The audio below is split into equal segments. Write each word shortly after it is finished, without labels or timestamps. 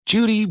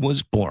Judy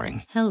was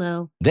boring.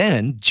 Hello.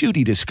 Then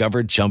Judy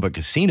discovered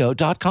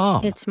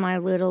ChumbaCasino.com. It's my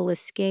little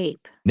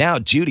escape. Now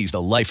Judy's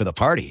the life of the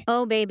party.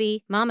 Oh,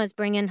 baby, mama's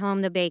bringing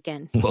home the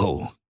bacon.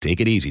 Whoa,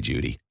 take it easy,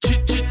 Judy.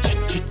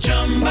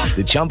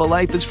 The Chumba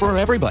life is for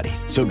everybody.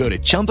 So go to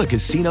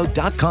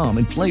ChumbaCasino.com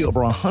and play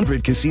over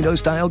 100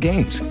 casino-style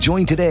games.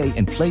 Join today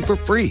and play for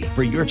free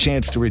for your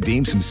chance to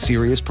redeem some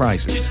serious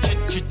prizes.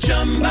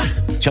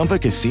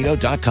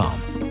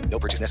 ChumbaCasino.com. No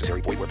purchase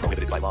necessary. Void where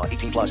prohibited by law.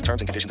 18 plus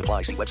terms and conditions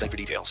apply. See website for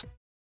details.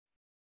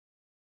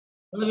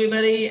 Hello,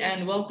 everybody,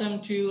 and welcome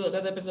to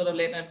another episode of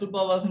Late Night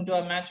Football. Welcome to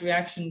our match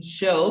reaction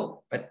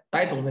show, but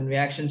title win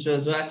reaction show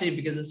as well, actually,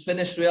 because it's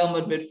finished Real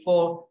Madrid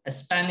 4,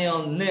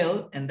 Espanyol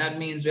 0, and that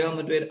means Real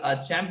Madrid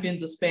are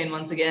champions of Spain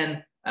once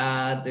again.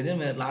 They didn't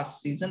win it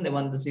last season; they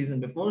won the season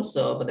before,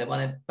 but they won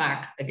it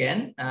back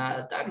again.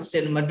 The title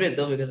stayed in Madrid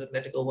though, because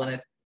Atletico won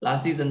it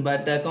last season.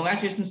 But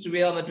congratulations to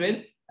Real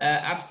Madrid.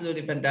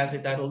 Absolutely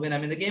fantastic title win. I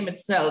mean, the game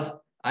itself,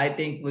 I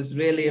think, was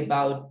really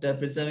about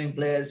preserving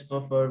players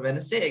for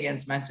Wednesday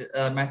against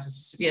Manchester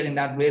City. I think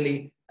that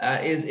really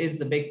is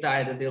the big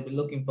tie that they'll be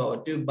looking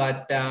forward to.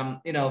 But,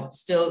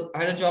 still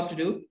had a job to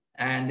do,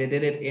 and they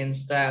did it in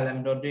style. I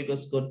mean, Rodrigo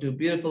scored 2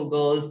 beautiful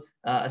goals.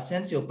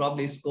 Asensio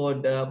probably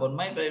scored what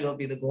might very well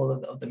be the goal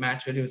of the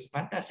match. Really, it was a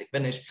fantastic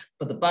finish.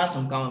 But the pass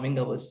from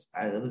Camavinga was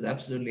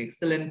absolutely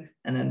excellent.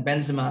 And then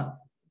Benzema,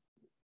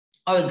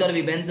 it's got to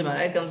be Benzema,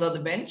 right? Comes off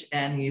the bench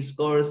and he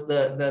scores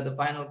the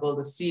final goal,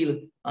 the seal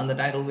on the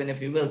title win,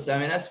 if you will. So, I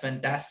mean, that's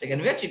fantastic.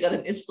 And we actually got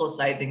an Isco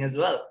sighting as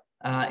well.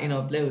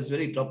 Player was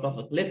really dropped off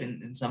a cliff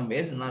in some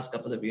ways in the last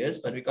couple of years,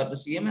 but we got to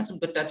see him, had some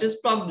good touches,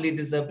 probably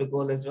deserved a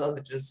goal as well,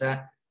 which was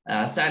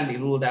sadly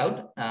ruled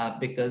out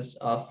because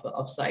of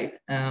offside.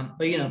 But,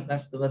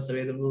 that's the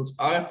way the rules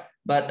are.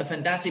 But a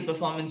fantastic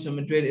performance from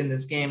Madrid in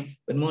this game,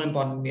 but more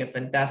importantly, a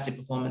fantastic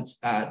performance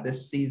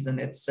this season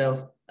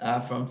itself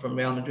from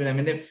Real Madrid. I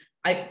mean,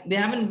 they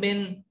haven't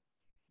been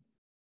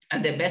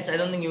at their best. I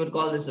don't think you would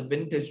call this a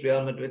vintage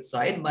Real Madrid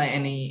side by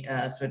any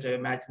stretch of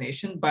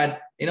imagination.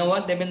 But you know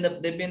what? They've been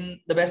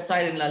the best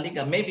side in La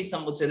Liga. Maybe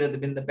some would say that they've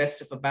been the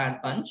best of a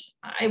bad bunch.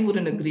 I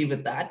wouldn't agree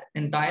with that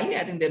entirely.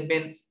 I think they've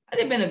been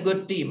a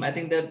good team. I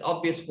think there are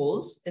obvious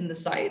holes in the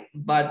side,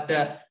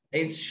 but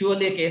it's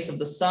surely a case of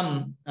the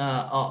sum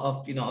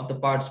of the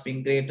parts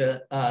being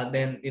greater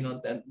than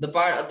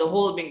the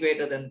whole being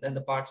greater than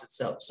the parts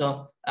itself.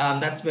 So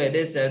that's where it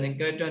is. I think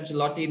credit to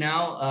Ancelotti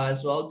now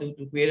as well to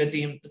create a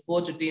team, to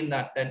forge a team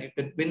that you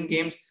could win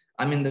games.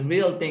 I mean, the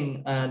real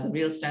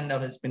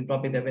standout has been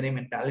probably their winning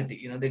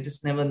mentality. They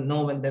just never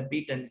know when they're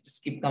beaten. They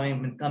just keep coming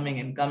and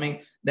coming and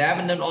coming. They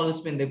haven't always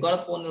been. They've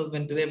got a 4-0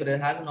 win today, but it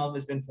hasn't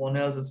always been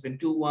 4-0s. It's been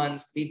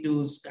 2-1s,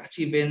 3-2s,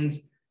 scratchy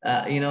wins.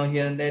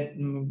 Here and there,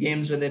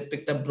 games where they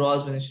picked up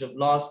draws when they should have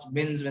lost,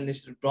 wins when they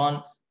should have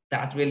drawn.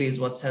 That really is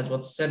what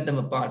set them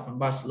apart from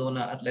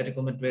Barcelona,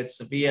 Atletico Madrid,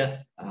 Sevilla.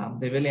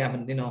 They really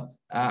haven't,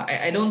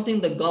 I don't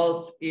think the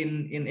gulf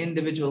in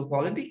individual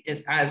quality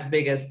is as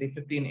big as the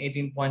 15,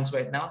 18 points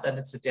right now that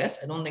it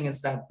suggests. I don't think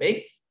it's that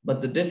big,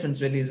 but the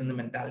difference really is in the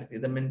mentality.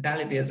 The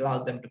mentality has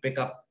allowed them to pick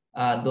up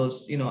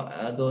those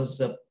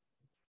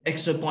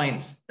extra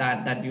points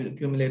that you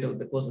accumulate over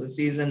the course of the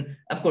season.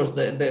 Of course,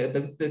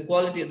 the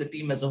quality of the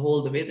team as a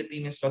whole, the way the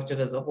team is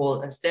structured as a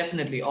whole, has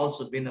definitely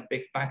also been a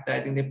big factor.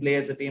 I think they play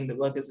as a team, they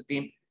work as a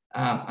team.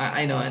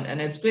 I know, and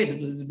it's great.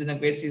 It's been a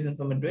great season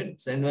for Madrid.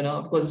 And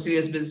of course,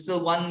 there's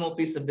still one more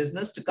piece of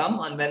business to come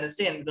on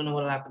Wednesday, and we don't know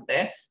what will happen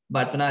there.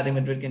 But for now, I think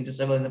Madrid can just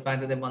revel in the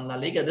fact that they won La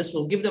Liga. This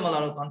will give them a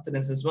lot of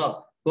confidence as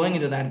well going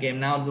into that game.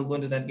 Now they'll go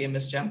into that game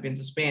as champions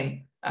of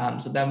Spain.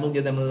 So that will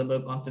give them a little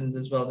bit of confidence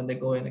as well when they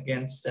go in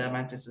against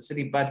Manchester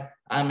City. But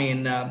I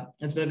mean,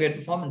 it's been a great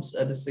performance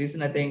this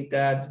season. I think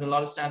it's been a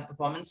lot of stand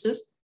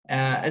performances,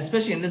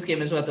 especially in this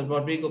game as well. The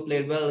Rodrigo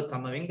played well,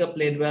 Camavinga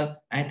played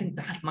well. I think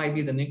that might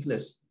be the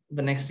nucleus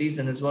for next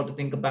season as well to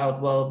think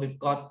about. Well, we've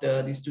got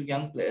these 2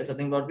 young players. I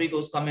think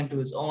Rodrigo's come into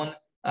his own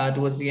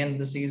towards the end of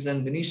the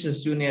season.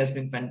 Vinicius Jr. has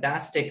been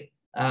fantastic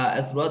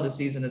throughout the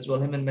season as well.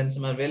 Him and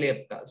Benzema really have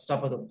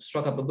struck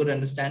up a good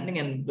understanding,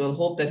 and we'll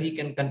hope that he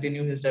can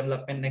continue his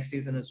development next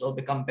season as well,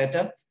 become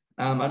better.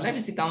 I'd like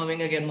to see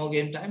Camavinga get more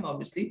game time,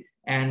 obviously.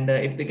 And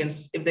if they can,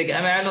 I mean,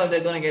 I don't know if they're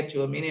going to get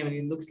to Armenia. I mean,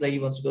 he looks like he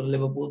wants to go to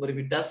Liverpool, but if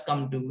he does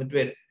come to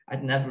Madrid, I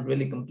think that would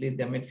really complete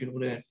their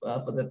midfield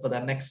for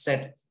that next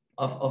set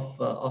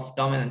of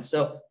dominance.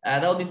 So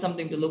that'll be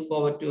something to look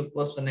forward to, of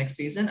course, for next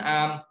season.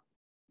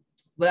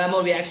 But I'm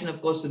more reaction,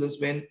 of course, to this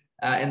win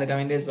in the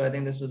coming days, but I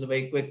think this was a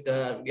very quick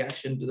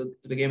reaction to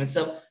the game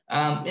itself.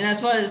 As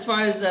far as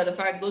the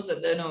fact goes,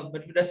 that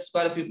Madrid has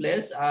quite a few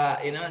players,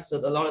 and so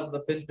a lot of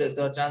the French players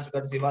got a chance. We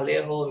got to see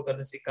Vallejo, we got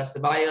to see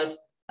Casteballos,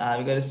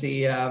 we got to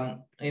see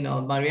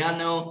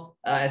Mariano,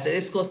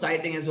 Isco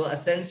sighting as well,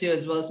 Asensio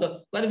as well.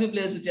 So quite a few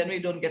players who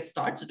generally don't get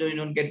starts, or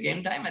don't get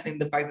game time. I think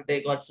the fact that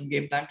they got some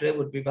game time today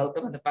would be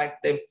welcome, and the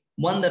fact that they've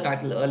won the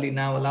title early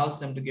now allows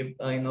them to give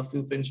a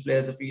few French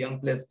players, a few young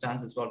players a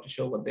chance as well to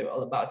show what they're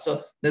all about.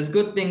 So there's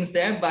good things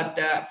there, but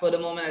for the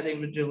moment, I think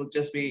Madrid will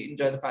just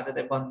enjoy the fact that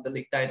they won the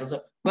league title. So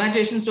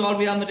congratulations to all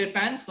Real Madrid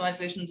fans.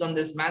 Congratulations on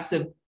this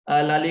massive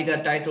La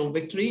Liga title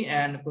victory,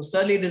 and of course,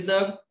 thoroughly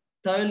deserved,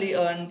 thoroughly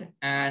earned,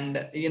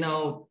 and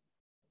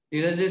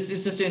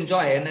it's just to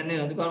enjoy. And then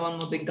they got one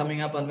more thing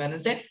coming up on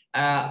Wednesday,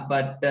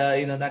 but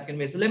that can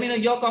wait. So let me know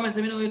your comments.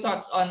 Let me know your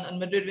thoughts on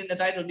Madrid win the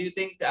title. Do you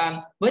think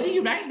where do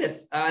you rank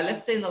this?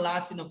 Let's say in the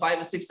last 5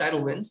 or 6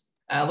 title wins.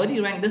 Where do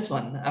you rank this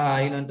one,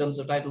 in terms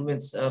of title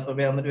wins for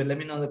Real Madrid? Let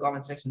me know in the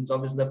comment section. It's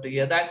always love to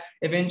hear that.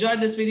 If you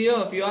enjoyed this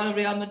video, if you are a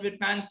Real Madrid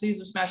fan, please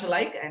do smash a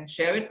like and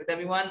share it with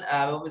everyone.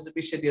 I always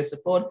appreciate your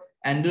support.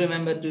 And do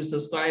remember to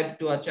subscribe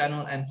to our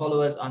channel and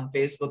follow us on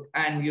Facebook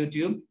and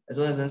YouTube, as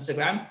well as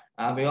Instagram.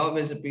 We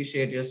always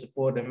appreciate your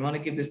support, and we want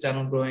to keep this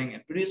channel growing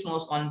and produce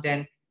more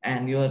content.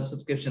 And your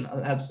subscription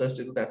helps us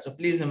to do that. So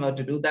please remember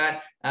to do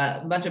that.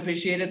 Much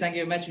appreciated. Thank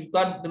you very much. We've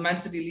got the Man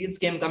City Leeds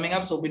game coming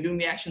up, so we'll be doing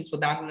reactions for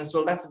that one as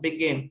well. That's a big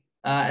game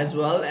as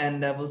well.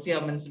 And we'll see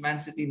how Man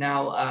City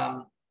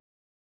now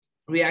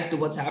react to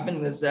what's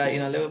happened, because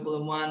Liverpool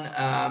have won,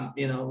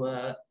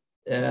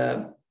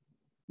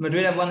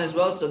 Madrid have won as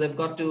well. So they've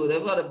got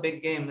a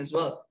big game as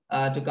well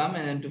to come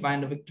and to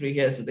find a victory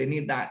here. So they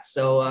need that.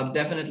 So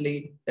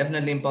definitely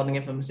important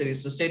game for the City.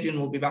 So stay tuned.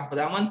 We'll be back for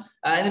that one.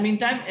 In the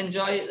meantime,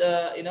 enjoy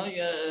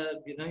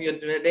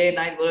your day,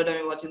 night, whatever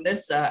you're watching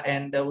this,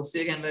 and we'll see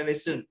you again very, very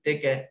soon.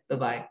 Take care.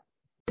 Bye-bye.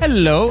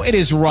 Hello, it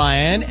is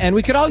Ryan, and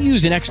we could all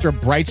use an extra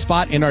bright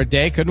spot in our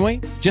day, couldn't we?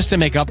 Just to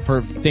make up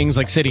for things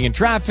like sitting in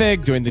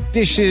traffic, doing the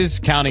dishes,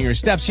 counting your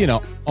steps,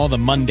 all the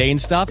mundane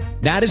stuff.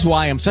 That is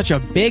why I'm such a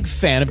big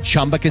fan of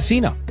Chumba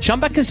Casino.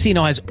 Chumba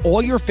Casino has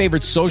all your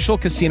favorite social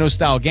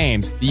casino-style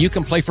games that you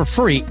can play for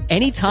free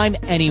anytime,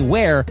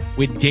 anywhere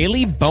with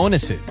daily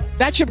bonuses.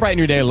 That should brighten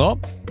your day a little.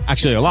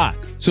 Actually, a lot.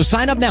 So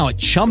sign up now at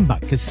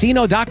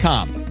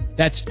ChumbaCasino.com.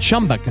 That's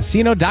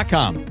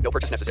ChumbaCasino.com. No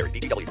purchase necessary.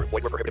 VGW Group.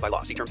 Void where prohibited by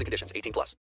law. See terms and conditions. 18+.